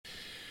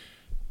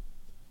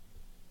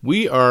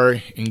We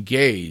are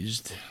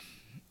engaged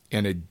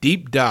in a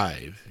deep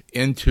dive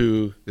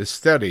into the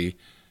study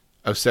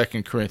of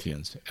 2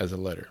 Corinthians as a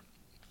letter,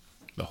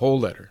 the whole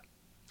letter,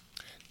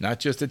 not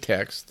just a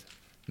text,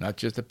 not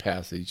just a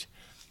passage,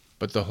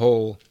 but the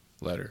whole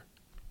letter.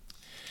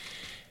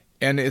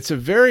 And it's a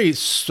very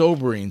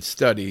sobering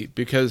study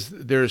because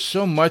there's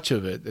so much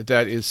of it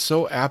that is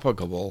so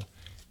applicable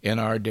in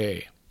our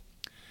day.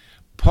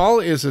 Paul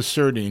is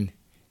asserting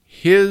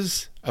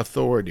his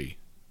authority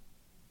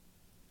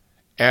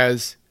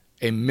as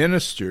a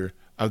minister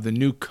of the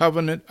new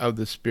covenant of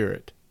the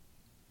Spirit.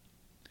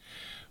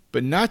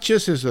 But not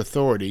just his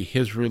authority,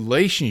 his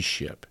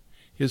relationship,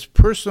 his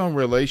personal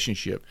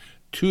relationship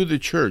to the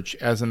church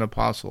as an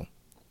apostle.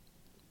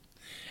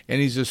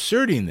 And he's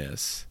asserting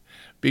this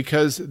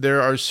because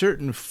there are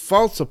certain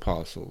false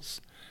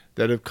apostles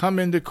that have come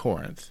into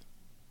Corinth,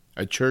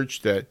 a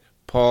church that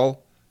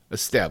Paul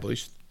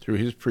established through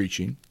his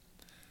preaching,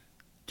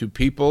 to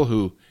people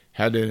who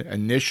had an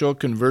initial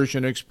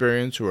conversion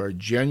experience, who are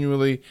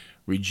genuinely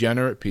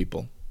regenerate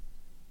people.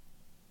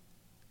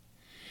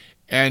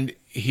 And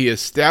he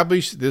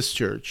established this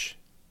church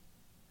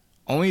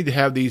only to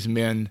have these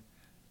men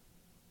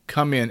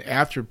come in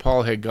after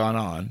Paul had gone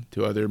on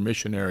to other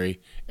missionary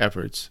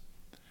efforts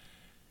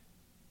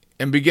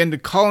and begin to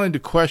call into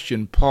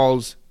question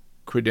Paul's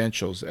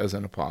credentials as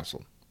an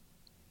apostle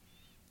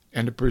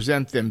and to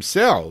present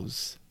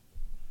themselves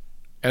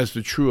as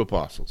the true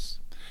apostles.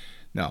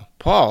 Now,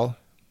 Paul,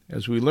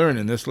 as we learn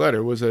in this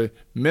letter, was a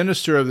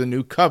minister of the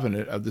new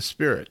covenant of the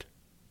Spirit.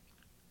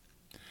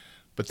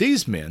 But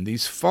these men,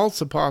 these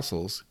false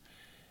apostles,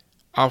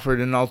 offered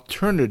an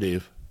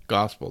alternative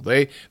gospel.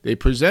 They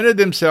presented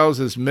themselves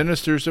as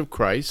ministers of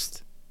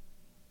Christ,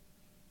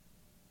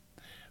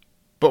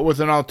 but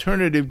with an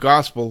alternative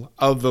gospel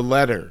of the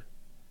letter,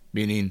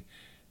 meaning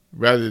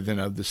rather than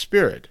of the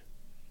Spirit.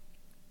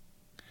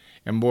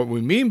 And what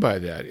we mean by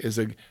that is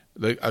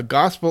a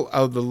gospel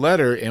of the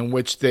letter in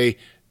which they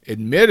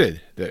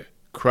admitted that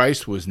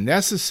Christ was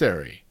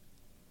necessary.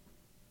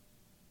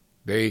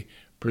 They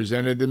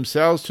presented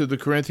themselves to the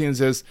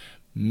Corinthians as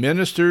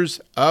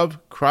ministers of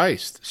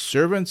Christ,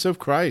 servants of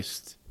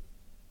Christ.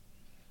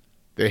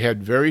 They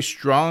had very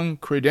strong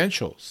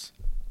credentials.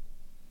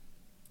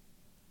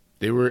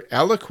 They were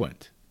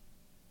eloquent.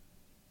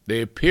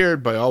 They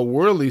appeared by all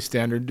worldly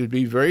standards to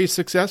be very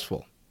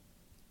successful.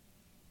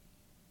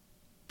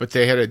 But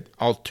they had an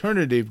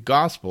alternative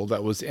gospel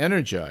that was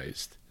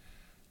energized,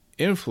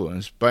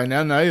 influenced by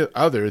none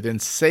other than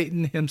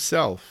Satan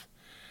himself,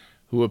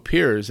 who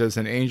appears as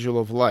an angel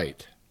of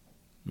light.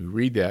 We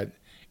read that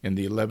in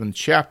the 11th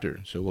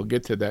chapter, so we'll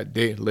get to that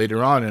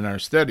later on in our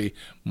study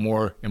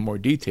in more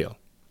detail.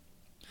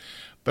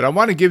 But I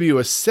want to give you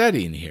a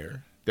setting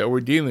here that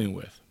we're dealing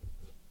with.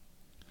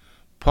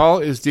 Paul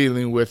is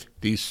dealing with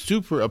these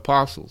super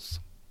apostles,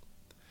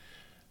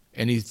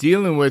 and he's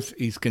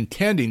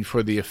contending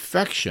for the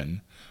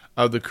affection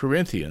of the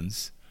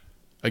Corinthians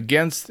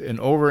against and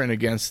over and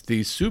against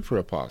these super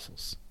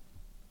apostles.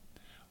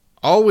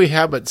 All we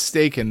have at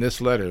stake in this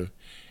letter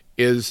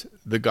is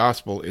the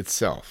gospel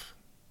itself.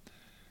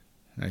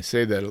 And I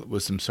say that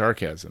with some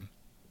sarcasm.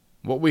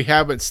 What we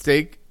have at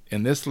stake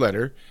in this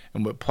letter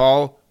and what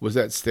Paul was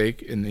at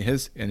stake in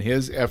his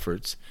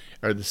efforts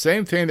are the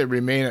same thing that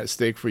remain at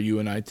stake for you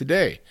and I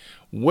today.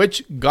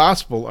 Which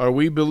gospel are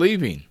we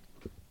believing?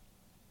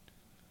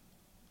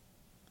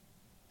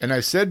 And I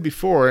said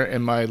before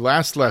in my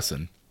last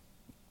lesson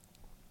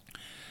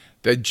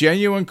that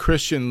genuine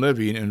Christian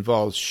living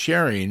involves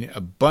sharing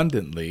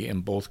abundantly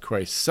in both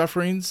Christ's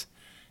sufferings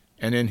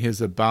and in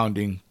his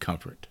abounding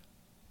comfort.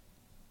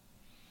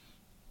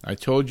 I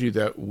told you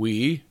that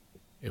we,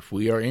 if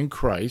we are in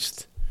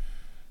Christ,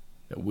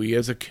 that we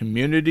as a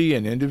community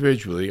and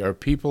individually are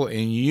people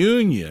in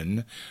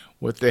union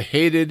with the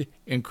hated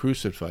and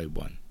crucified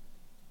one.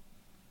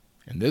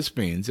 And this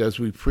means as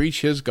we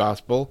preach his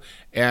gospel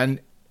and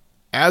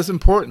as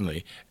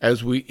importantly,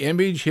 as we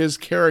image his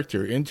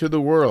character into the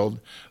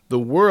world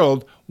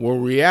will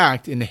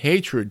react in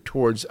hatred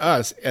towards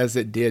us as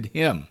it did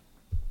him.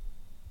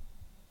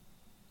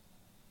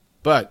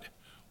 But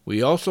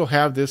we also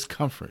have this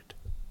comfort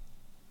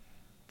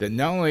that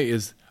not only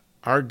is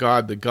our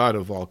God the God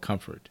of all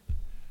comfort,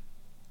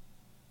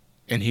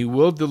 and he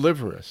will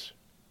deliver us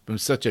from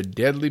such a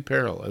deadly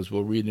peril as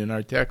we'll read in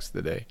our text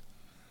today,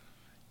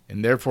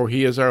 and therefore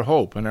he is our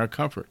hope and our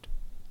comfort.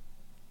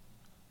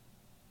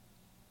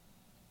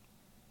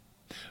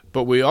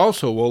 But we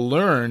also will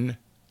learn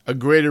a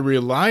greater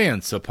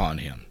reliance upon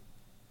him.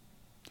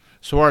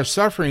 So our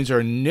sufferings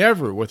are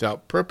never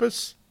without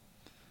purpose,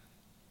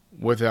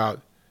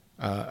 without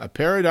a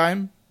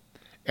paradigm,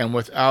 and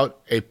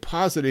without a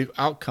positive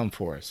outcome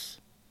for us.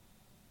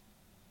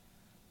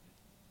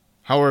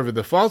 However,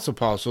 the false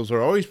apostles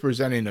are always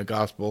presenting a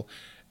gospel,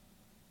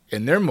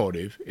 and their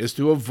motive is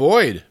to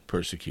avoid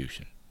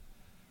persecution.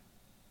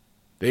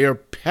 They are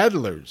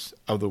peddlers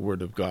of the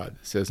word of God,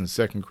 it says in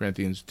 2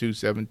 Corinthians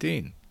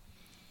 2:17.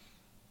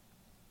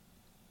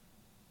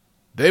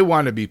 They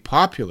want to be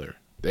popular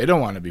They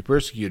don't want to be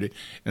persecuted.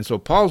 And so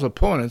Paul's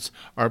opponents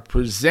are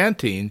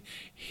presenting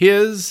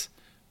his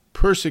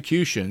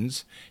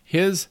persecutions,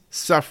 his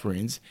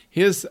sufferings,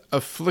 his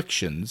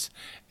afflictions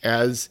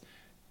as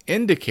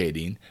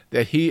indicating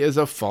that he is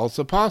a false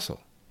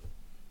apostle.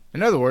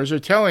 In other words, they're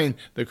telling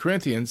the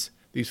Corinthians,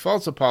 these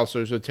false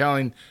apostles are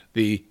telling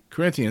the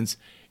Corinthians,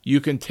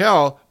 you can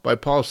tell by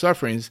Paul's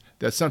sufferings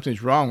that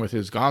something's wrong with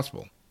his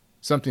gospel.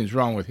 Something's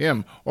wrong with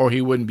him, or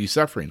he wouldn't be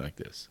suffering like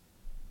this.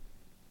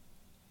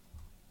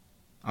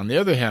 On the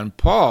other hand,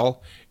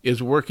 Paul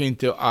is working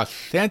to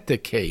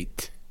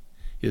authenticate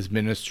his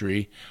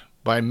ministry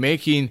by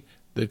making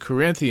the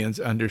Corinthians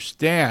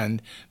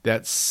understand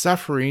that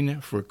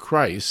suffering for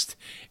Christ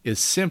is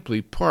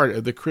simply part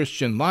of the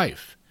Christian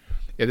life.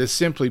 It is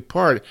simply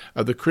part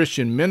of the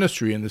Christian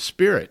ministry in the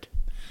Spirit,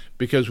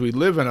 because we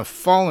live in a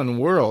fallen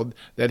world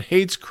that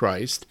hates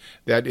Christ,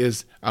 that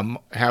is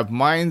have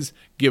minds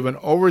given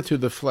over to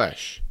the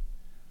flesh.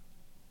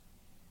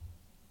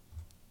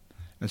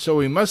 And so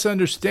we must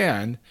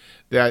understand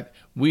that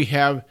we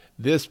have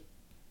this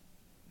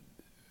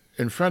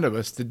in front of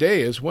us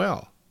today as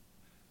well.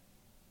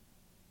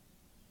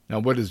 Now,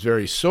 what is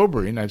very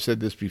sobering, I've said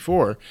this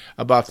before,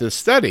 about this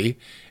study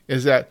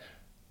is that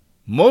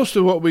most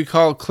of what we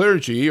call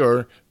clergy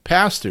or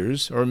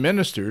pastors or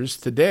ministers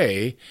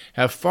today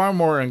have far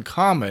more in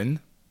common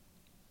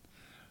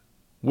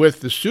with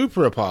the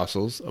super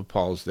apostles of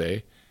Paul's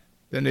day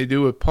than they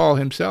do with Paul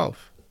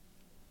himself.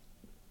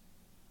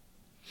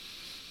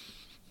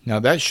 Now,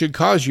 that should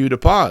cause you to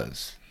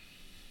pause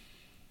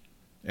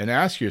and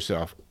ask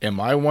yourself, am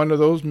I one of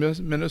those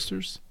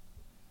ministers?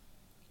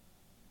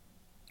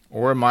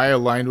 Or am I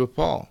aligned with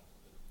Paul?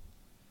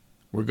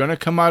 We're going to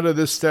come out of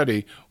this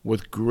study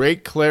with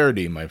great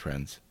clarity, my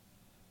friends,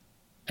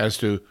 as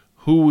to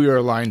who we are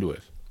aligned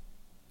with.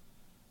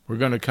 We're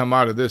going to come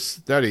out of this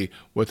study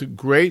with a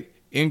great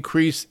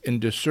increase in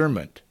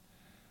discernment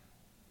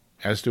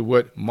as to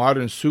what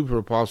modern super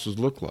apostles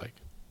look like.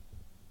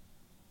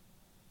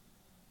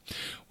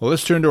 Well,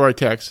 let's turn to our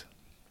text,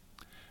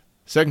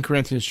 2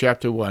 Corinthians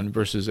chapter 1,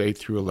 verses 8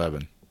 through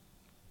 11.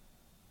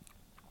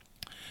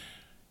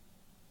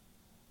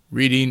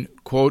 Reading,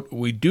 quote,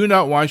 "We do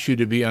not want you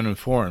to be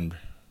uninformed,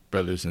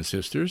 brothers and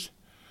sisters,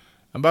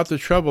 about the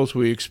troubles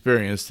we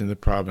experienced in the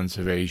province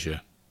of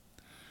Asia.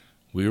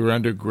 We were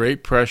under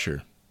great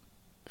pressure,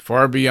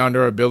 far beyond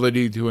our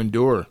ability to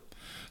endure,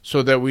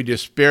 so that we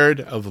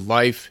despaired of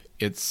life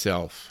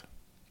itself.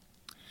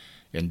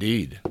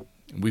 Indeed,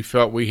 we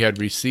felt we had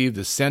received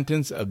the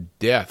sentence of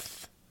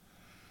death.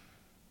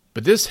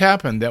 But this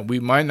happened that we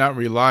might not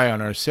rely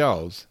on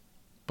ourselves,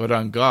 but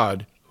on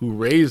God who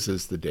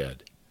raises the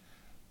dead.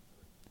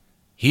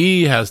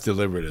 He has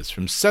delivered us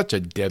from such a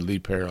deadly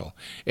peril,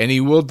 and he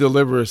will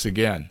deliver us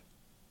again.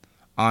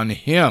 On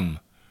him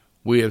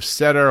we have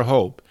set our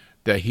hope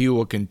that he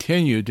will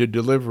continue to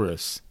deliver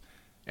us.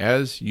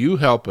 As you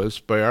help us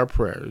by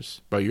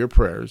your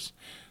prayers,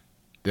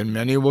 then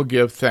many will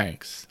give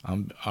thanks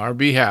on our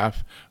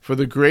behalf for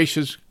the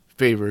gracious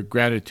favor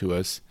granted to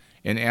us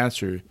in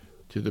answer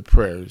to the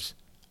prayers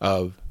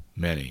of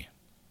many."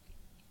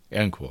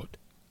 End quote.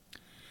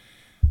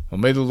 Well,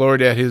 may the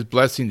Lord add his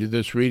blessing to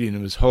this reading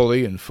of his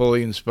holy and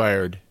fully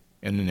inspired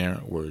and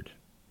inerrant word.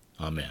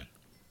 Amen.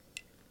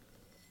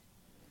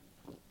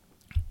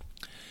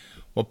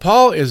 Well,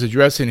 Paul is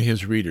addressing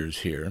his readers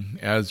here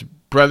as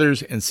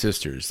brothers and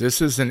sisters.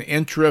 This is an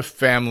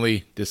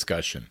intra-family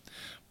discussion.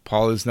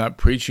 Paul is not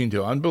preaching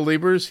to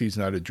unbelievers. He's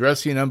not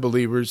addressing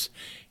unbelievers.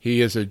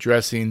 He is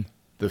addressing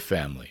the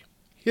family,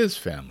 his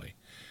family,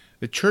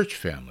 the church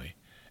family,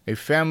 a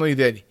family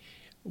that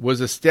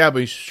was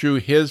established through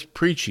his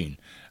preaching.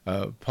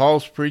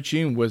 Paul's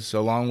preaching was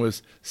along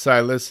with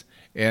Silas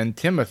and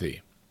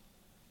Timothy.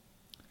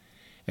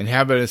 And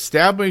having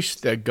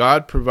established that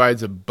God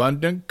provides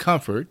abundant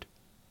comfort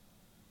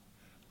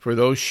for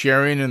those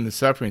sharing in the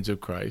sufferings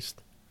of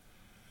Christ,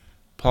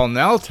 Paul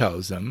now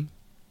tells them,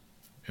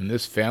 in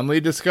this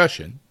family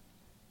discussion,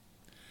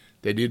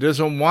 that he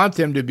doesn't want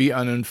them to be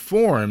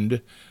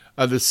uninformed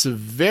of the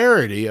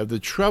severity of the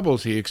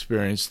troubles he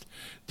experienced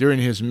during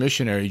his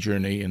missionary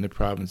journey in the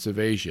province of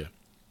Asia.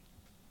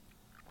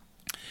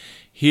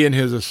 He and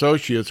his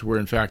associates were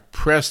in fact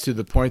pressed to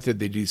the point that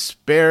they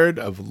despaired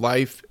of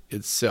life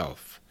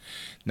itself.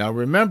 Now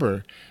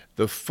remember,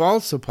 the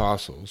false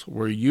apostles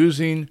were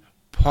using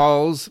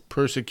Paul's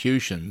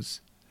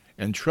persecutions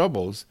and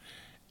troubles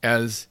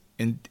as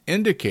an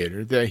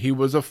indicator that he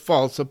was a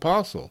false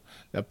apostle,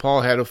 that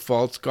Paul had a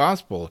false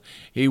gospel.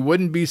 He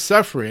wouldn't be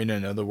suffering,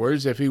 in other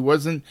words, if he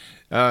wasn't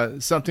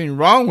something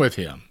wrong with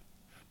him.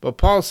 But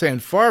Paul's saying,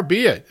 far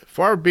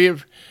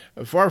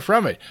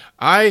from it.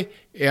 I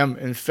am,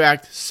 in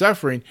fact,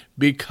 suffering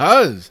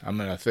because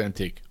I'm an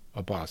authentic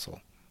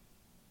apostle.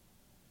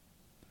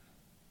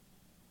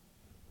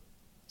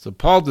 So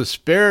Paul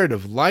despaired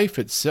of life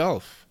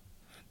itself.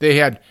 They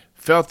had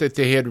felt that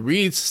they had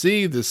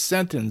received the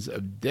sentence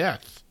of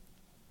death.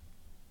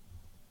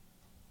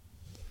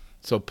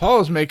 So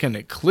Paul is making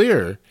it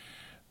clear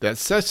that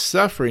such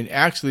suffering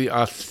actually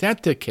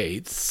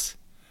authenticates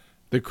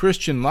the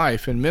Christian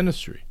life and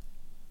ministry.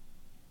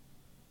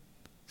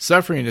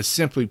 Suffering is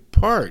simply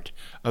part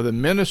of the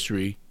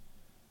ministry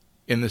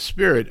in the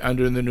Spirit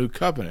under the new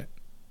covenant.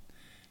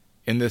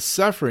 And this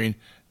suffering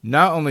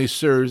not only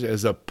serves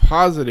as a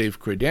positive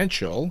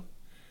credential,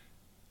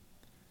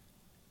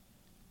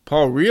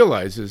 Paul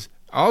realizes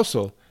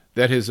also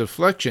that his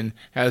affliction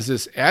has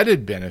this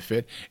added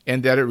benefit,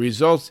 and that it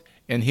results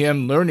in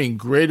him learning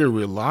greater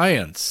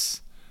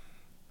reliance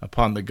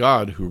upon the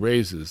God who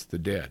raises the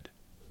dead.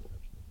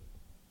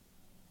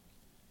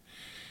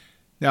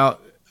 Now,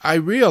 I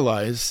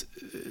realize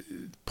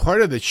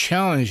part of the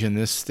challenge in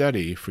this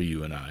study for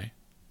you and I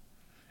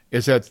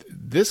is that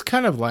this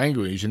kind of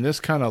language and this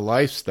kind of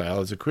lifestyle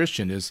as a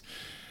Christian is,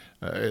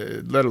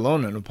 let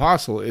alone an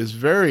apostle, is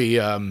very,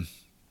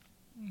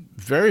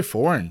 very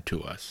foreign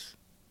to us.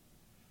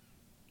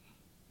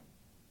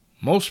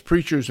 Most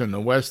preachers in the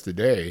West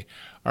today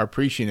are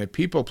preaching a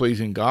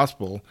people-pleasing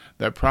gospel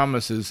that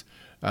promises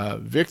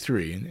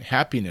victory and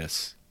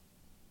happiness,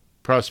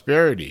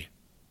 prosperity.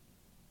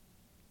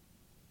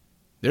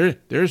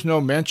 There's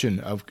no mention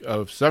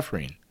of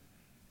suffering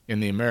in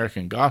the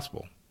American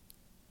gospel.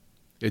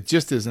 It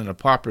just isn't a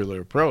popular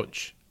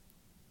approach.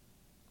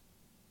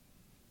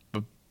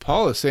 But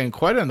Paul is saying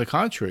quite on the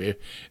contrary,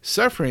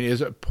 suffering is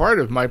a part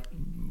of my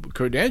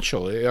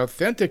credential. It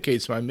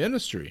authenticates my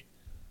ministry.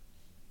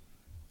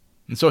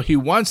 And so he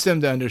wants them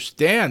to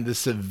understand the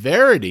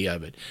severity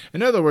of it.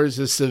 In other words,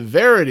 the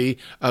severity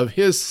of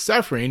his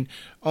suffering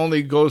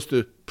only goes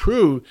to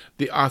prove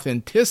the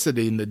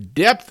authenticity and the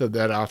depth of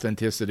that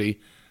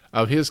authenticity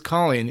of his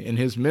calling in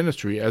his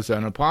ministry as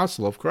an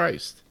apostle of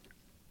Christ.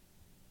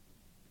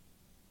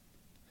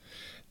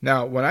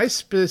 Now, when I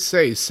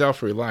say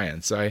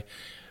self-reliance,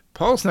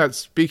 Paul's not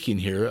speaking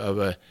here of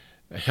a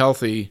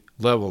healthy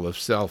level of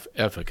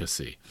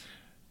self-efficacy.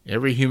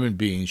 Every human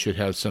being should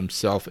have some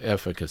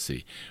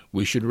self-efficacy.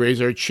 We should raise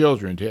our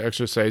children to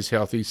exercise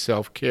healthy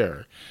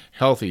self-care,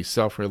 healthy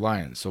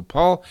self-reliance. So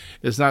Paul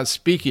is not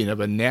speaking of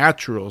a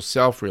natural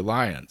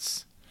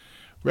self-reliance.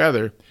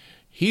 Rather,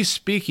 he's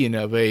speaking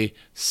of a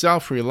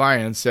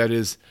self-reliance that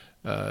is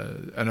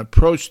an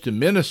approach to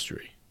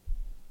ministry,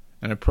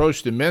 an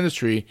approach to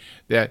ministry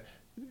that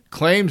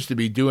claims to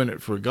be doing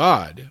it for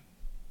God,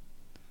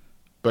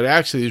 but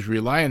actually is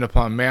relying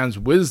upon man's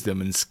wisdom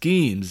and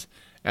schemes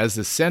as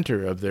the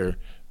center of their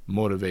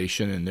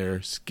motivation and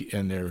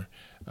their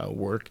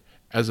work,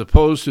 as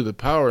opposed to the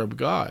power of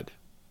God.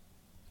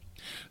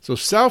 So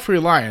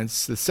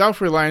self-reliance, the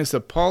self-reliance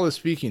that Paul is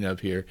speaking of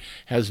here,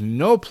 has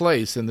no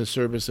place in the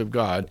service of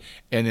God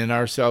and in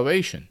our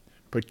salvation,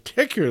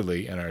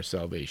 particularly in our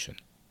salvation.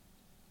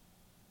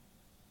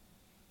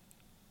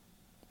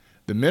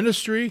 The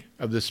ministry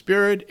of the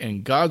Spirit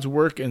and God's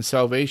work in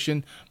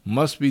salvation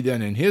must be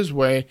done in His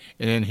way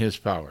and in His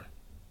power.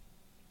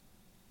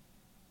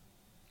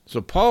 So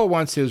Paul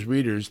wants his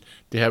readers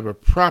to have a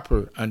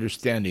proper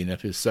understanding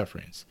of his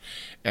sufferings.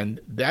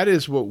 And that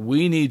is what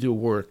we need to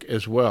work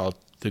as well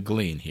to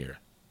glean here.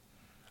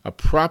 A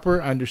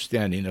proper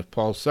understanding of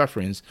Paul's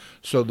sufferings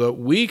so that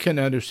we can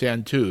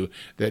understand too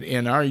that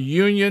in our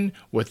union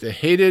with the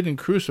hated and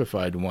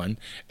crucified one,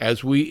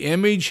 as we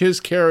image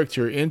his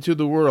character into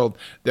the world,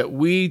 that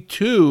we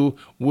too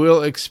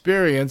will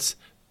experience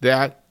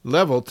that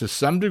level to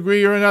some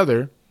degree or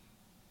another,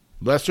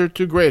 lesser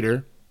to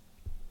greater,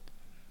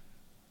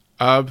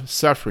 of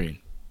suffering.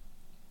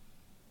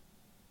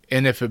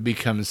 And if it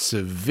becomes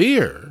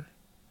severe,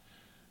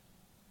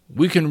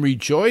 we can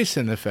rejoice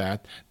in the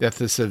fact that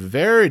the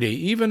severity,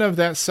 even of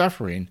that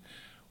suffering,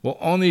 will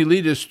only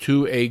lead us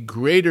to a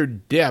greater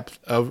depth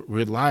of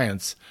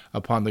reliance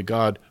upon the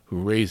God who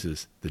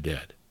raises the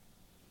dead.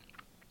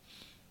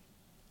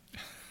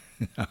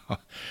 Now,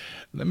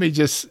 let me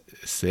just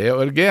say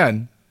it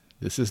again.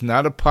 This is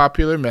not a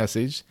popular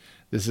message.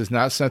 This is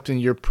not something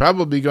you're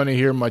probably going to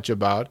hear much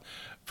about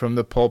from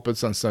the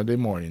pulpits on Sunday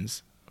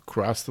mornings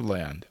across the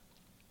land.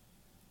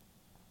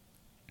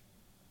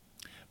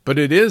 But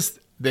it is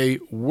the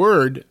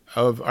word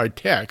of our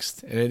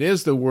text, and it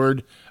is the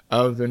word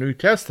of the New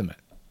Testament.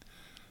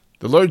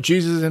 The Lord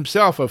Jesus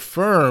himself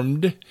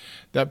affirmed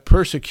that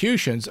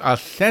persecutions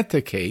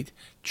authenticate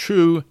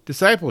true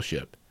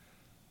discipleship,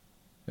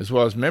 as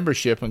well as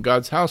membership in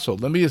God's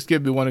household. Let me just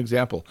give you one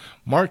example.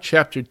 Mark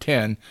chapter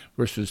 10,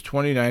 verses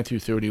 29 through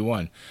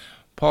 31.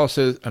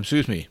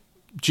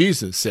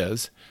 Jesus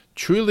says,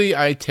 "Truly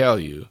I tell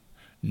you,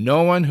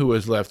 no one who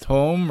has left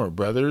home or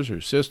brothers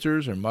or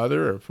sisters or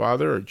mother or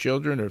father or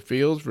children or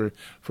fields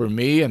for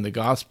me and the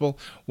gospel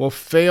will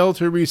fail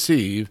to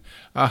receive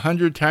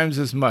 100 times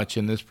as much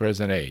in this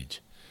present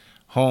age.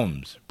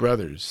 Homes,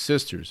 brothers,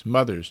 sisters,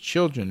 mothers,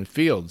 children, and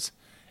fields."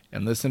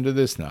 And listen to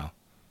this now.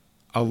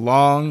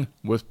 "Along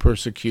with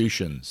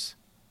persecutions.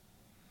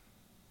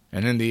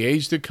 And in the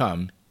age to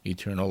come,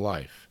 eternal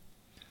life.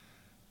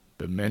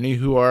 But many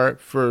who are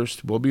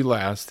first will be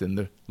last, and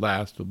the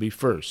last will be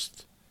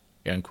first."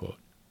 End quote.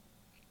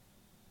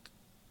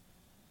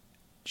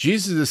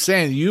 Jesus is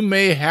saying you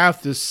may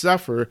have to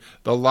suffer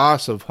the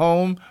loss of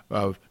home,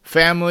 of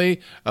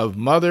family, of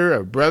mother,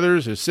 of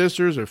brothers or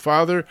sisters or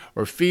father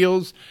or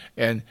fields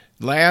and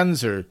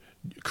lands or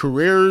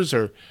careers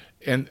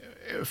and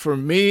for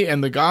me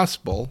and the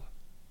gospel.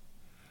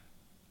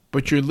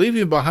 But you're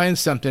leaving behind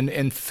something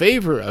in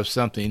favor of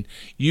something.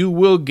 You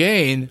will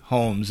gain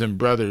homes and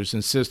brothers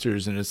and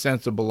sisters and a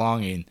sense of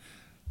belonging,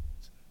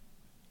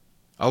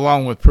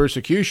 along with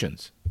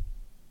persecutions.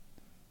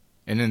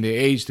 And in the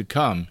age to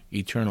come,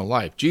 eternal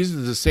life.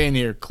 Jesus is saying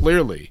here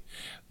clearly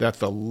that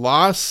the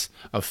loss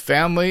of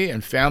family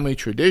and family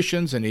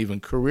traditions and even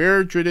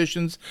career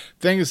traditions,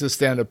 things that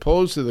stand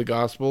opposed to the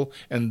gospel,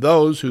 and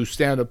those who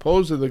stand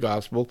opposed to the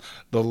gospel,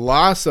 the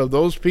loss of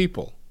those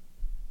people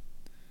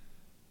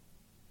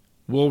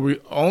will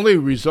only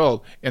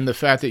result in the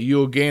fact that you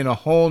will gain a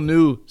whole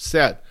new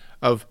set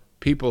of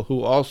people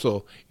who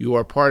also you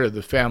are part of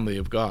the family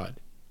of God.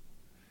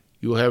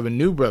 You will have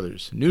new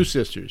brothers, new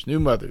sisters, new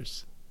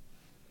mothers,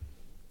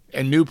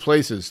 and new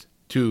places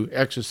to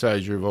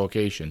exercise your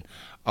vocation,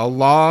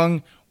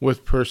 along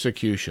with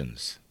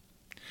persecutions.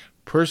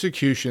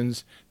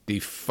 Persecutions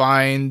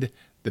defined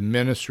the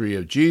ministry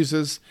of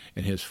Jesus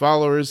and his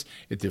followers.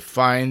 It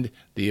defined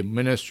the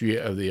ministry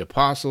of the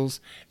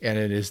apostles, and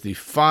it has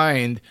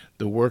defined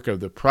the work of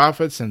the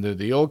prophets under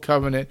the Old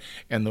Covenant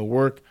and the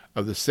work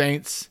of the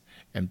saints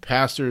and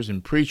pastors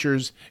and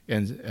preachers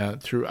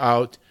and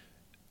throughout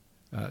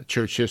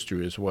church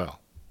history as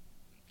well.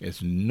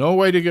 There's no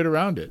way to get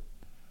around it.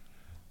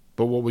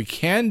 But what we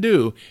can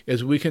do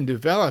is we can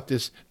develop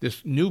this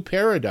new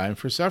paradigm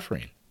for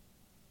suffering.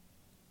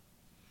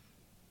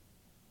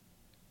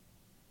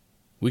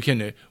 We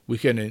can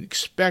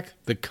expect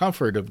the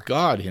comfort of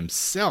God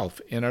himself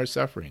in our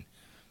suffering.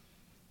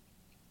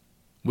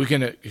 We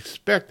can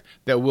expect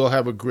that we'll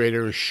have a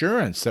greater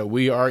assurance that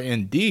we are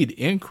indeed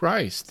in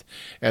Christ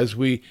as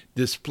we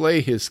display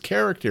his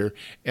character,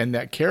 and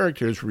that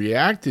character is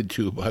reacted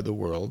to by the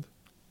world.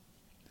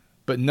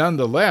 But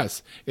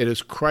nonetheless, it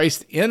is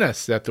Christ in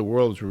us that the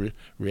world is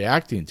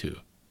reacting to.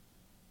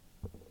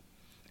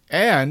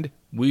 And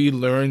we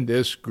learn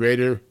this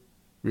greater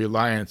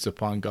reliance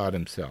upon God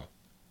himself.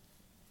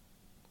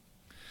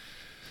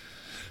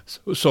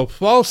 So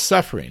Paul's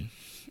suffering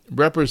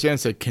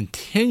represents a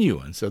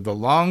continuance of the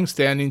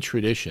long-standing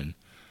tradition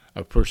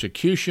of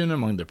persecution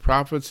among the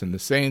prophets and the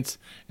saints,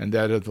 and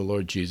that of the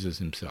Lord Jesus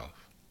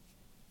himself.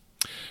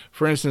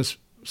 For instance,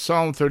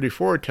 Psalm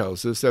 34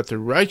 tells us that the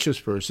righteous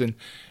person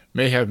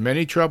may have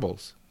many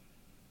troubles,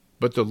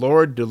 but the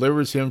Lord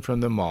delivers him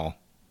from them all.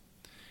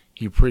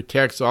 He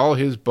protects all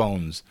his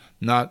bones.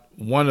 Not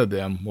one of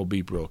them will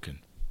be broken.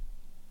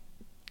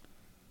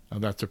 Now,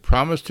 that's a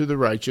promise to the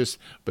righteous,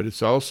 but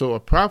it's also a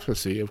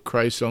prophecy of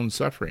Christ's own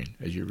suffering,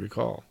 as you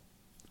recall.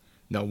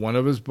 Not one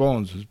of his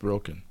bones was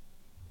broken.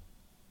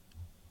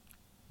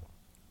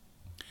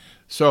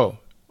 So,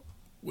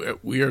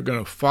 we are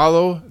going to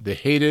follow the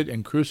hated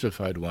and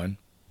crucified one.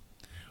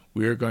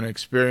 We are going to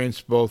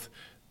experience both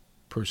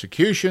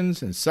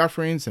persecutions and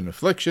sufferings and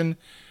affliction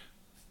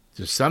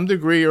to some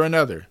degree or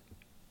another,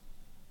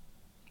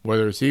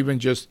 whether it's even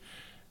just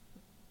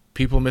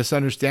people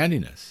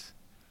misunderstanding us,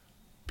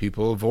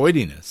 people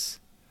avoiding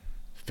us,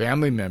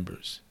 family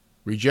members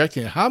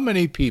rejecting it. How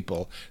many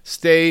people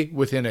stay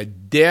within a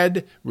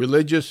dead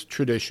religious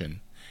tradition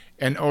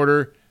in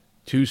order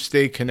to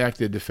stay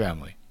connected to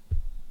family?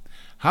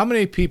 How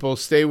many people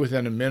stay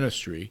within a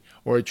ministry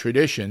or a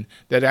tradition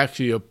that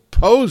actually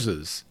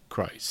opposes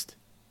Christ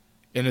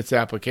in its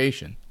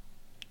application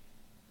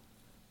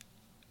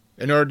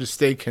in order to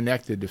stay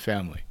connected to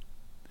family?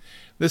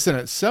 Listen,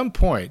 at some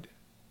point,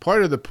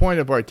 part of the point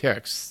of our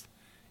text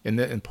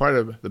and part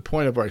of the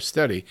point of our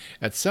study,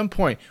 at some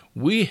point,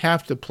 we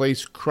have to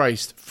place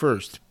Christ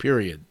first,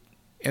 period.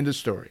 End of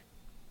story.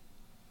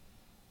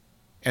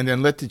 And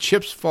then let the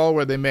chips fall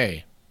where they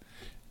may,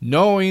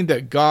 knowing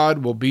that God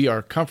will be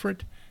our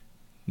comfort,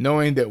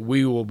 knowing that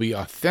we will be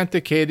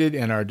authenticated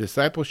in our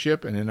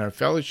discipleship and in our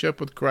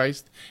fellowship with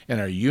Christ and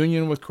our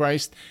union with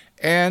Christ,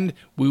 and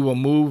we will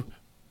move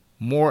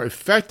more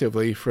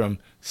effectively from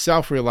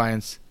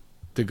self-reliance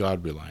to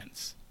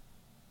God-reliance.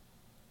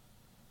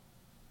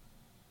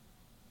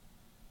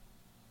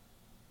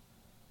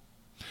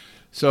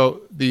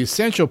 So the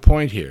essential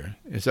point here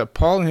is that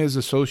Paul and his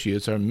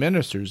associates are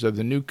ministers of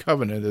the new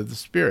covenant of the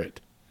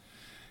Spirit,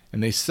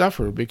 and they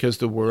suffer because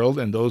the world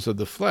and those of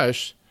the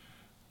flesh,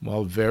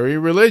 while very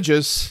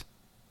religious,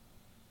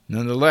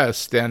 nonetheless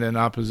stand in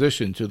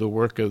opposition to the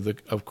work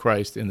of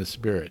Christ in the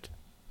Spirit.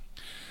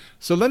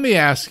 So let me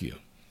ask you,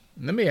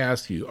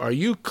 are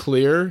you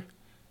clear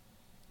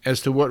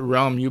as to what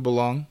realm you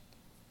belong?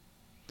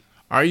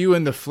 Are you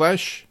in the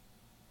flesh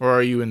or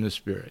are you in the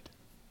Spirit?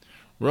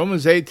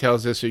 Romans 8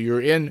 tells us that you're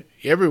in,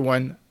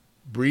 everyone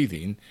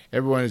breathing,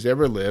 everyone has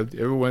ever lived,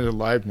 everyone is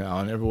alive now,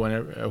 and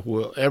everyone who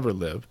will ever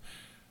live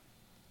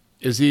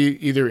is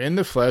either in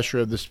the flesh or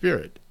of the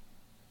Spirit.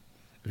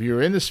 If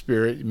you're in the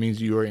Spirit, it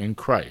means you are in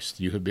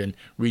Christ. You have been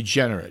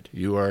regenerate.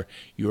 You are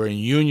in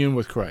union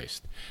with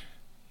Christ.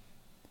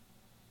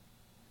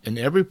 And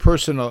every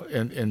person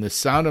in the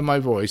sound of my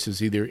voice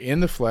is either in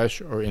the flesh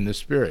or in the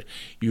spirit.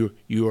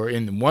 You are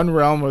in one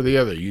realm or the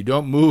other. You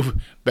don't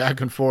move back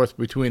and forth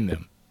between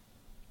them.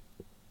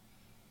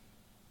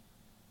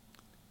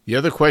 The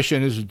other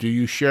question is, do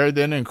you share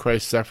then in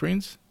Christ's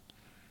sufferings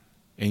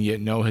and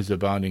yet know his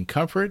abounding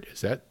comfort?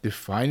 Is that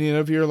defining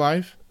of your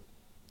life?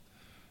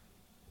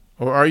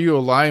 Or are you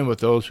aligned with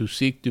those who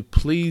seek to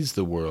please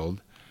the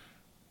world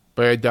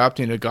by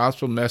adopting a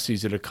gospel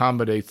message that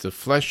accommodates the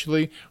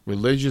fleshly,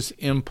 religious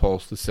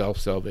impulse to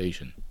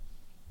self-salvation?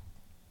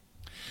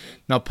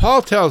 Now,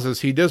 Paul tells us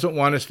he doesn't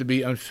want us to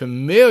be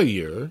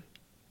unfamiliar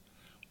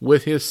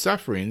with his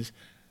sufferings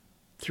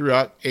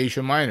throughout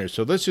Asia Minor.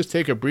 So let's just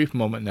take a brief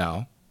moment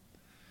now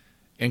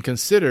and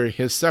consider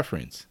his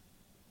sufferings.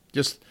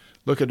 Just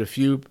look at a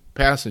few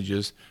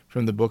passages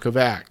from the book of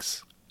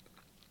Acts.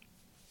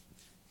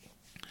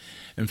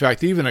 In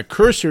fact, even a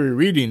cursory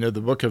reading of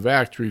the book of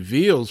Acts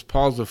reveals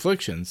Paul's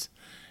afflictions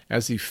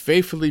as he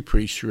faithfully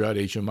preached throughout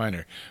Asia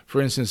Minor. For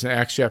instance, in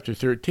Acts chapter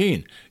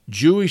 13,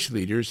 Jewish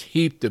leaders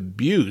heaped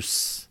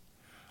abuse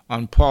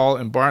on Paul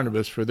and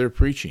Barnabas for their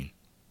preaching.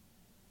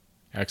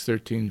 Acts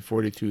 13,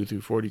 42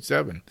 through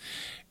 47.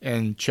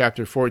 In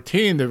chapter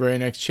 14, the very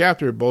next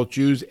chapter, both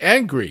Jews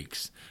and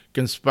Greeks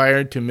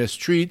conspired to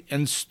mistreat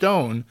and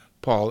stone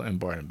Paul and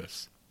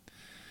Barnabas.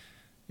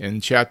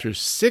 In chapter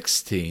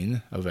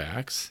 16 of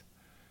Acts,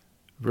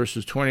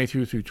 verses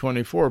 22 through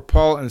 24,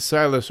 Paul and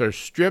Silas are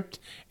stripped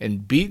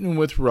and beaten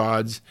with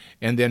rods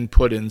and then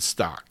put in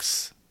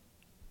stocks.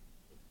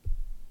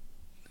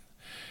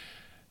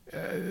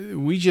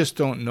 We just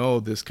don't know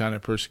this kind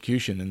of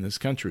persecution in this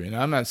country. And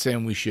I'm not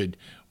saying we should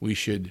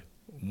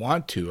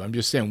want to. I'm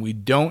just saying we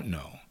don't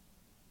know.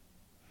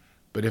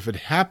 But if it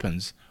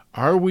happens,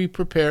 are we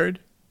prepared?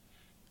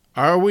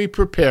 Are we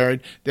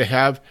prepared to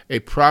have a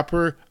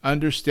proper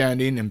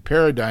understanding and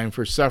paradigm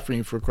for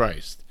suffering for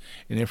Christ?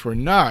 And if we're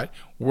not,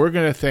 we're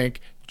going to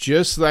think,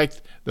 just like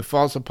the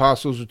false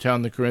apostles were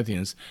telling the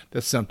Corinthians,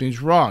 that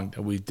something's wrong,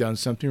 that we've done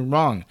something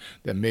wrong,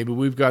 that maybe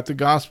we've got the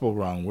gospel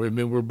wrong, we're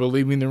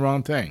believing the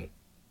wrong thing.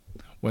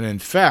 When in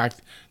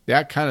fact,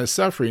 that kind of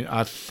suffering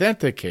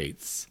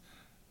authenticates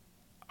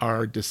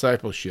our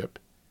discipleship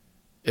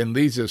and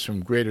leads us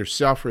from greater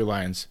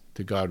self-reliance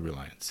to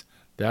God-reliance.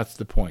 That's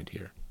the point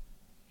here.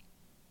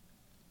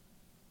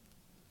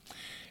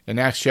 In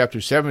Acts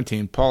chapter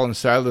 17, Paul and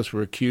Silas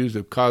were accused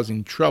of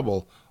causing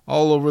trouble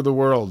all over the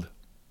world.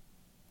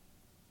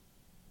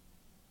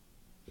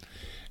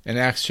 In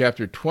Acts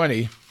chapter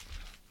 20,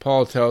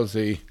 Paul tells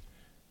the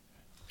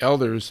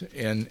elders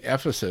in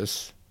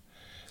Ephesus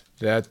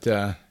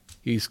that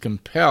he's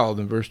compelled,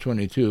 in verse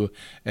 22,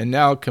 and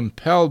now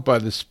compelled by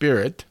the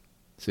Spirit.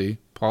 See,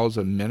 Paul's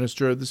a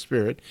minister of the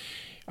Spirit.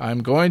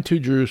 I'm going to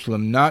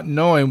Jerusalem, not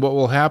knowing what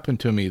will happen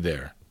to me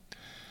there.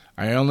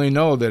 I only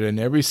know that in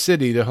every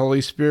city the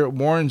Holy Spirit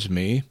warns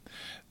me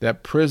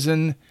that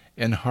prison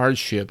and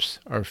hardships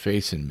are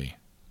facing me.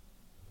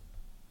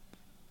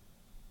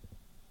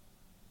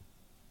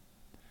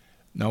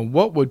 Now,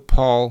 what would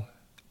Paul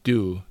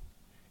do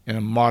in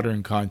a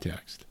modern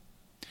context?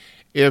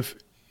 If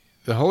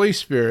the Holy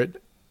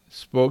Spirit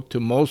spoke to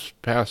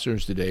most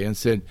pastors today and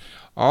said,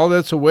 all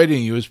that's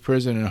awaiting you is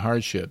prison and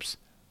hardships,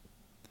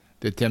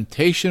 the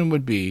temptation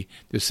would be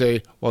to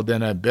say, well,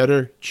 then I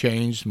better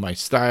change my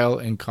style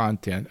and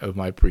content of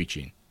my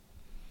preaching.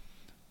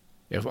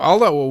 If all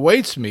that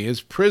awaits me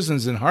is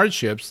prisons and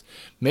hardships,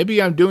 maybe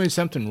I'm doing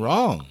something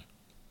wrong.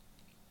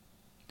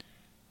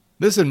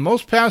 Listen,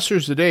 most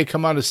pastors today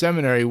come out of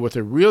seminary with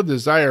a real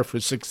desire for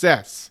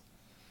success,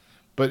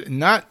 but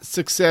not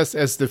success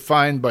as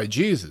defined by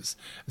Jesus.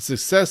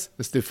 Success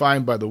is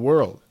defined by the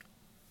world.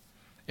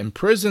 And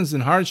prisons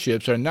and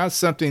hardships are not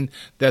something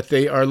that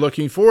they are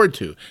looking forward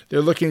to.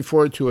 They're looking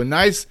forward to a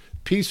nice,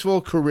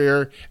 peaceful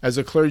career as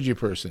a clergy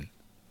person,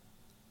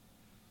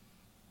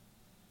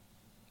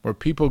 where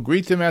people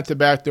greet them at the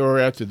back door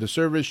after the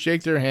service,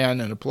 shake their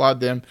hand, and applaud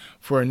them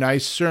for a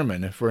nice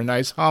sermon, for a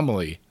nice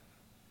homily.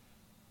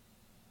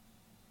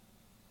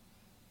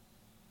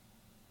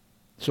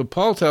 So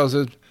Paul tells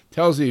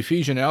the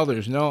Ephesian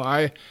elders, no,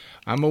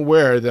 I'm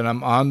aware that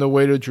I'm on the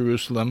way to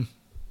Jerusalem.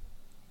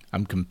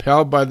 I'm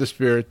compelled by the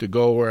Spirit to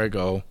go where I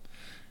go.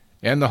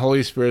 And the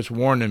Holy Spirit's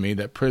warning me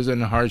that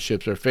prison and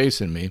hardships are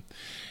facing me.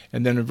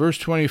 And then in verse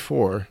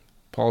 24,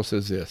 Paul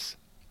says this,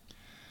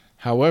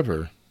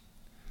 however,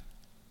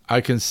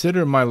 I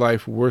consider my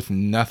life worth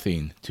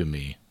nothing to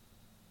me.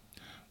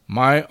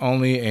 My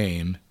only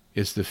aim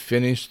is to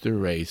finish the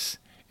race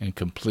and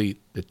complete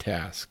the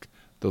task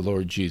the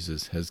Lord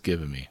Jesus has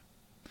given me.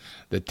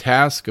 The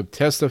task of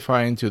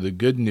testifying to the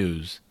good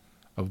news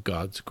of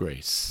God's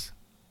grace.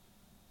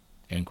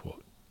 End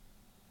quote.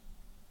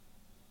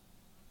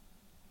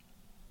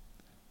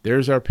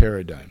 There's our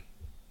paradigm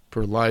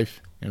for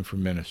life and for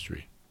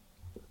ministry.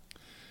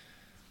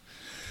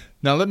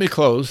 Now let me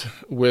close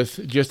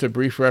with just a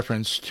brief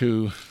reference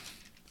to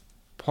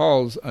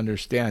Paul's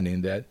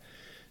understanding that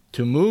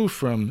to move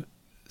from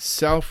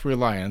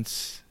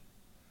self-reliance,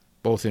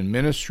 both in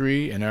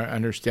ministry and our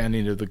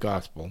understanding of the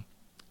gospel,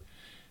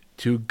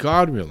 to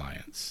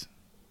God-reliance,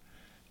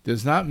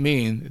 does not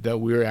mean that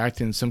we are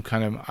acting in some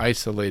kind of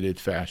isolated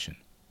fashion.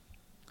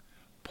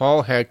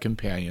 Paul had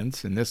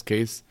companions, in this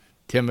case,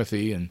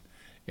 Timothy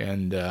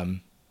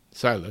and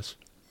Silas,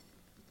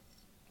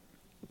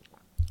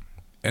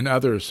 and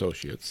other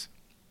associates.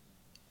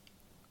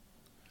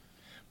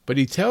 But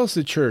he tells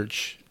the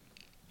church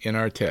in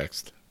our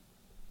text,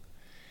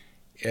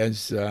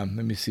 let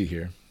me see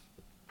here.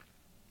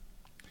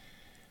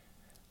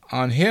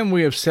 On him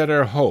we have set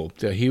our hope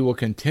that he will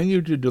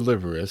continue to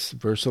deliver us.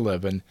 Verse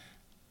 11,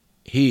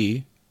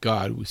 he,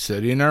 God, we're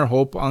setting our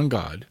hope on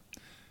God,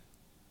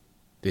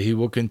 that he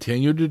will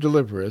continue to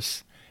deliver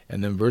us.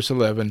 And then verse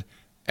 11,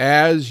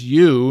 as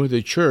you,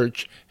 the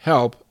church,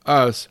 help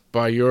us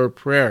by your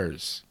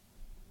prayers.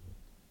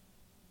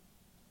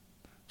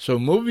 So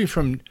moving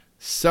from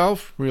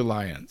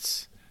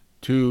self-reliance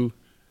to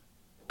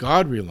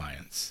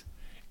God-reliance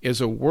is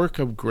a work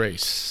of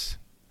grace,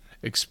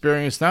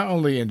 experienced not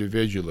only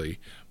individually,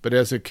 but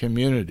as a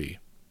community.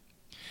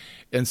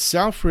 And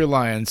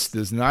self-reliance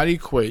does not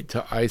equate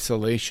to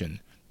isolation,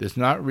 does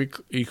not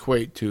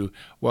equate to,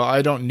 well,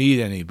 I don't need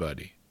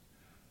anybody.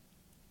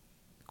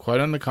 Quite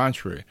on the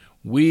contrary,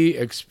 we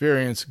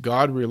experience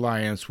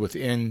God-reliance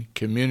within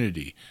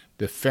community,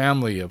 the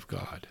family of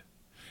God.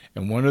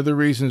 And one of the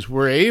reasons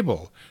we're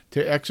able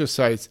to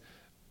exercise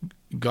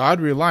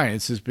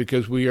God-reliance is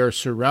because we are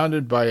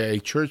surrounded by a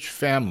church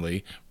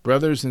family,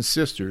 brothers and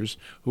sisters,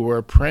 who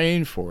are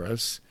praying for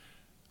us,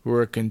 who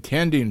are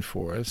contending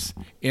for us,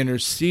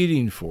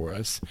 interceding for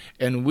us,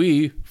 and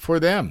we for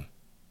them.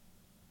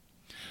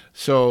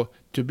 So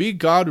to be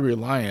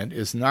God-reliant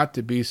is not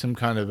to be some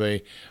kind of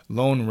a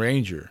lone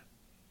ranger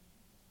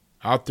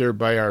out there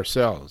by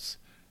ourselves,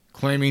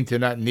 claiming to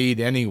not need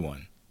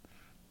anyone.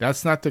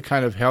 That's not the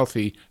kind of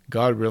healthy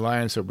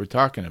God-reliance that we're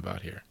talking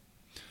about here.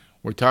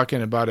 We're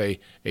talking about a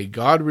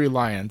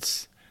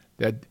God-reliance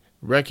that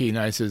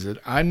recognizes that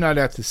I'm not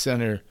at the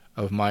center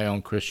of my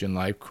own Christian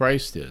life.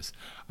 Christ is.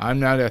 I'm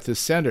not at the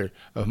center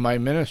of my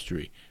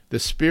ministry. The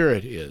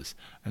Spirit is.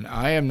 And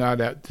I am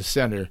not at the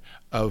center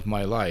of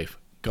my life.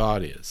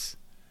 God is.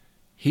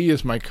 He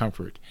is my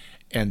comfort.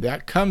 And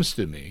that comes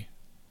to me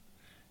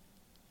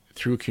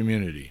through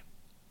community.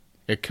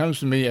 It comes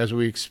to me as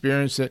we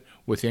experience it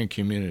within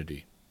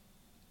community.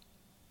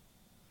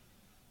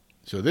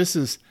 So this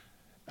is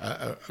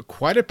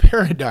quite a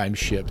paradigm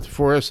shift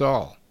for us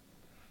all.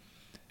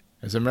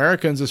 As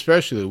Americans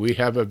especially, we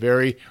have a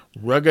very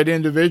rugged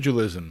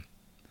individualism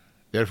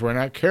that if we're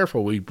not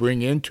careful, we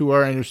bring into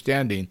our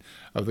understanding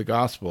of the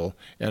gospel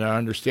and our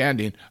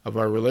understanding of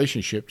our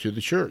relationship to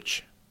the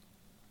church.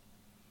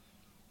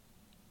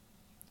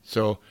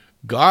 So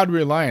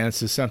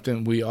God-reliance is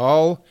something we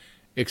all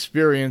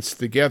experience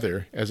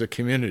together as a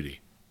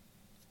community,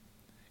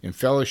 in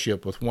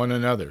fellowship with one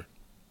another.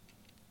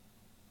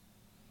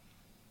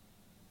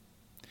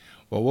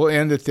 Well, we'll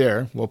end it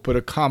there. We'll put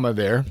a comma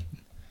there.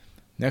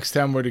 Next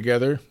time we're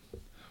together,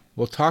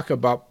 we'll talk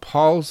about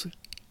Paul's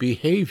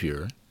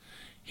behavior,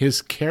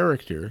 his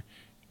character,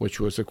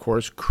 which was, of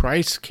course,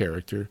 Christ's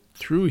character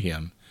through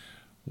him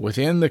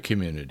within the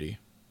community,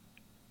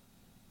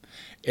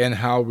 and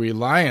how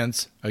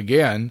reliance,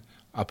 again,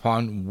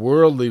 upon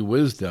worldly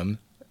wisdom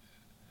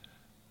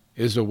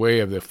is the way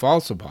of the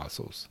false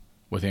apostles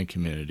within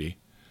community,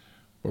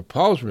 where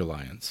Paul's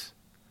reliance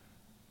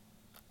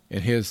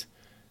and his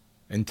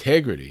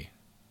integrity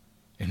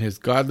and his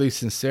godly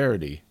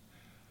sincerity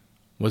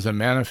was a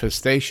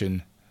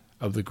manifestation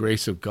of the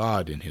grace of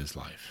God in his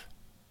life.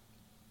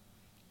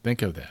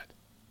 Think of that.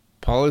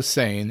 Paul is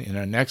saying in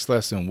our next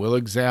lesson, we'll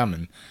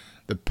examine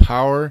the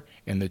power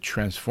and the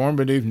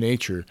transformative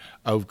nature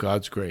of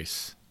God's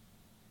grace,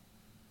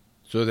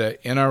 so that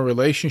in our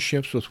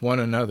relationships with one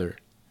another,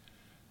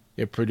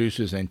 it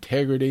produces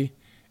integrity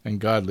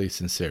and godly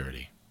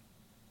sincerity.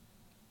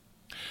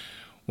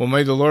 Well,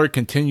 may the Lord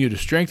continue to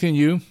strengthen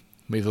you.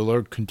 May the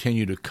Lord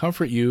continue to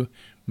comfort you.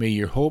 May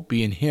your hope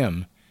be in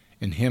Him,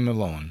 and Him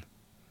alone.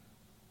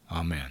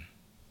 Amen.